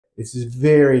It's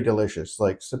very delicious,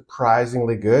 like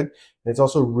surprisingly good. And it's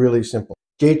also really simple.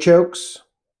 Artichokes,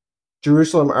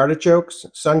 Jerusalem artichokes,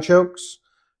 sunchokes.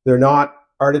 They're not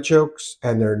artichokes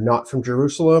and they're not from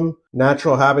Jerusalem.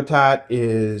 Natural habitat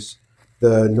is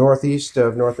the northeast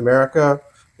of North America,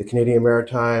 the Canadian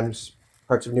Maritimes,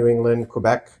 parts of New England,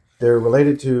 Quebec. They're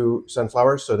related to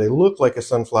sunflowers, so they look like a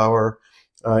sunflower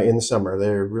in the summer.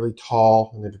 They're really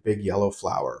tall and they have a big yellow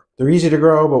flower. They're easy to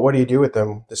grow, but what do you do with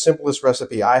them? The simplest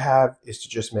recipe I have is to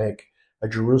just make a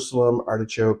Jerusalem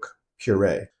artichoke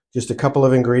puree. Just a couple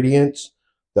of ingredients: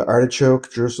 the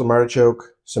artichoke, Jerusalem artichoke,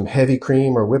 some heavy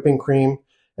cream or whipping cream,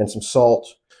 and some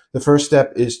salt. The first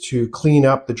step is to clean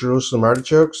up the Jerusalem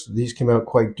artichokes. These came out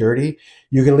quite dirty.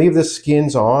 You can leave the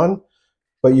skins on,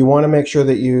 but you want to make sure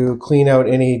that you clean out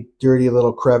any dirty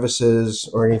little crevices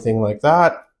or anything like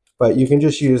that. But you can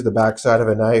just use the backside of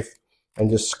a knife and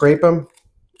just scrape them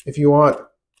if you want.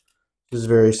 This is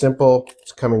very simple.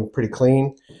 It's coming pretty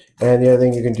clean. And the other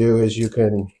thing you can do is you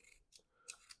can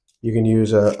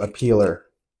use a peeler.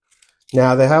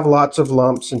 Now they have lots of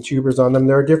lumps and tubers on them.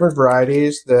 There are different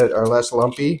varieties that are less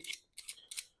lumpy,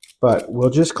 but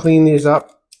we'll just clean these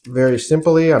up very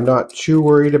simply. I'm not too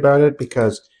worried about it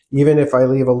because even if I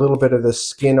leave a little bit of the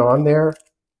skin on there,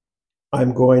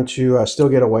 I'm going to still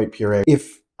get a white puree.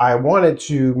 If I wanted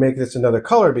to make this another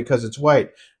color because it's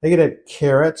white, I could add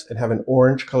carrots and have an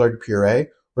orange colored puree,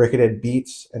 or I could add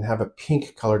beets and have a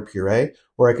pink colored puree,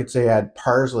 or I could say add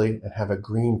parsley and have a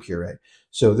green puree.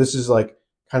 So this is like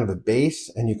kind of the base,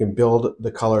 and you can build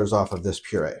the colors off of this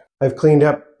puree. I've cleaned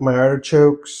up my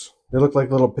artichokes. They look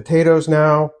like little potatoes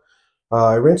now.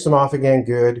 I rinsed them off again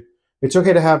good. It's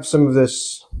okay to have some of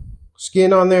this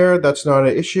skin on there. That's not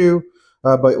an issue.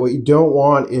 But what you don't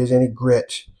want is any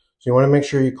grit. So you want to make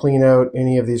sure you clean out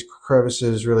any of these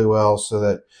crevices really well so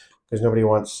that, because nobody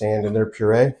wants sand in their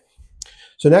puree.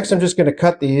 So next I'm just going to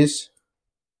cut these,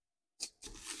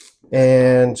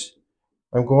 and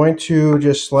I'm going to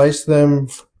just slice them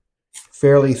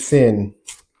fairly thin.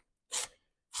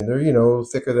 And they're, you know,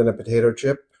 thicker than a potato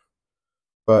chip,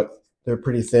 but they're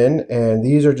pretty thin. And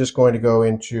these are just going to go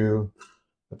into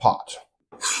the pot.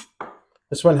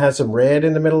 This one has some red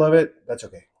in the middle of it. That's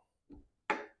okay.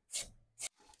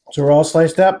 So we're all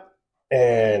sliced up,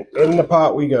 and in the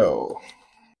pot we go.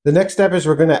 The next step is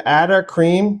we're going to add our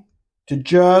cream to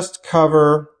just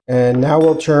cover, and now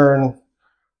we'll turn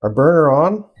our burner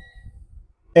on.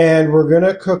 And we're going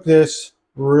to cook this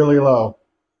really low.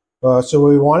 So what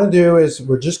we want to do is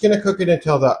we're just going to cook it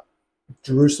until the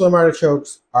Jerusalem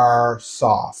artichokes are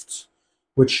soft,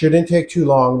 which shouldn't take too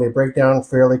long. They break down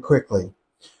fairly quickly.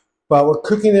 But we're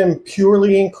cooking them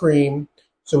purely in cream,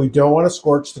 so we don't want to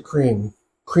scorch the cream.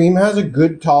 Cream has a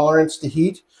good tolerance to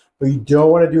heat, but you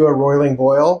don't want to do a roiling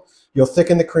boil. You'll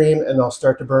thicken the cream and they'll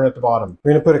start to burn at the bottom.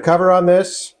 We're going to put a cover on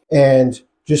this and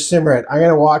just simmer it. I'm going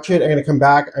to watch it. I'm going to come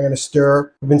back. I'm going to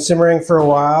stir. I've been simmering for a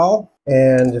while,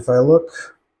 and if I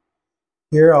look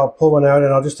here, I'll pull one out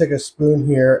and I'll just take a spoon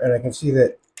here, and I can see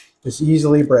that this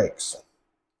easily breaks.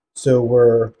 So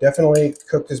we're definitely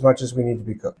cooked as much as we need to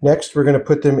be cooked. Next, we're going to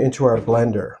put them into our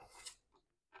blender.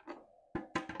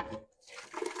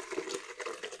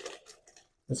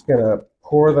 Just going to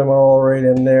pour them all right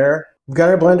in there. We've got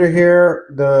our blender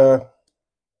here. The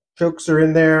chokes are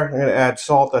in there. I'm going to add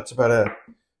salt. That's about a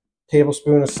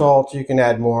tablespoon of salt. You can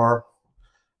add more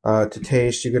to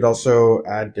taste. You could also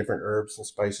add different herbs and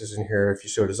spices in here if you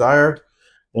so desire.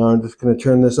 Now I'm just going to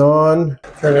turn this on,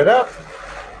 turn it up.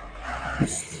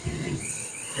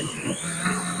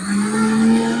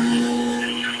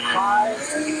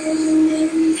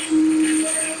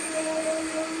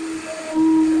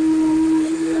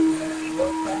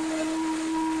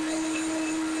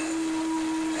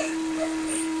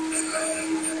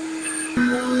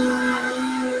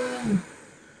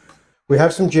 We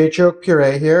have some artichoke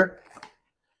puree here,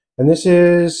 and this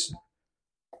is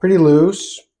pretty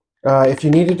loose. If you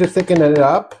needed to thicken it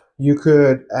up, you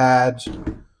could add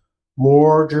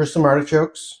more Jerusalem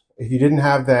artichokes. If you didn't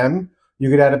have them, you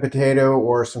could add a potato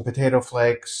or some potato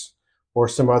flakes or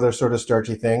some other sort of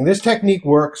starchy thing. This technique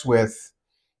works with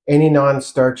any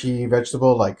non-starchy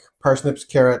vegetable like parsnips,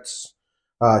 carrots,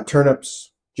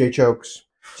 turnips, artichokes.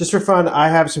 Just for fun, I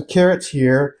have some carrots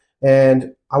here,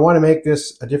 and I want to make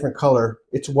this a different color.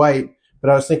 It's white, but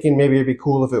I was thinking maybe it'd be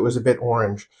cool if it was a bit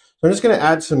orange. So I'm just going to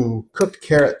add some cooked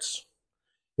carrots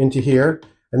into here,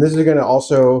 and this is going to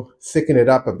also thicken it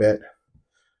up a bit.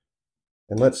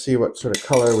 And let's see what sort of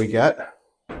color we get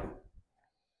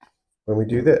when we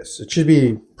do this. It should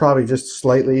be probably just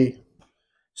slightly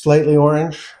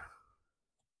orange.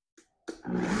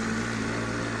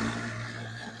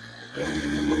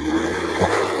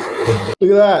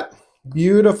 Look at that.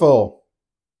 Beautiful.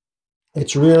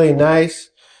 It's really nice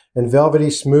and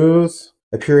velvety smooth.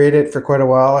 I pureed it for quite a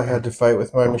while. I had to fight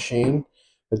with my machine.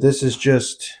 But this is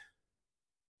just,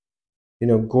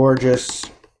 gorgeous.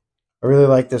 I really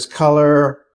like this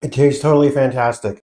color. It tastes totally fantastic.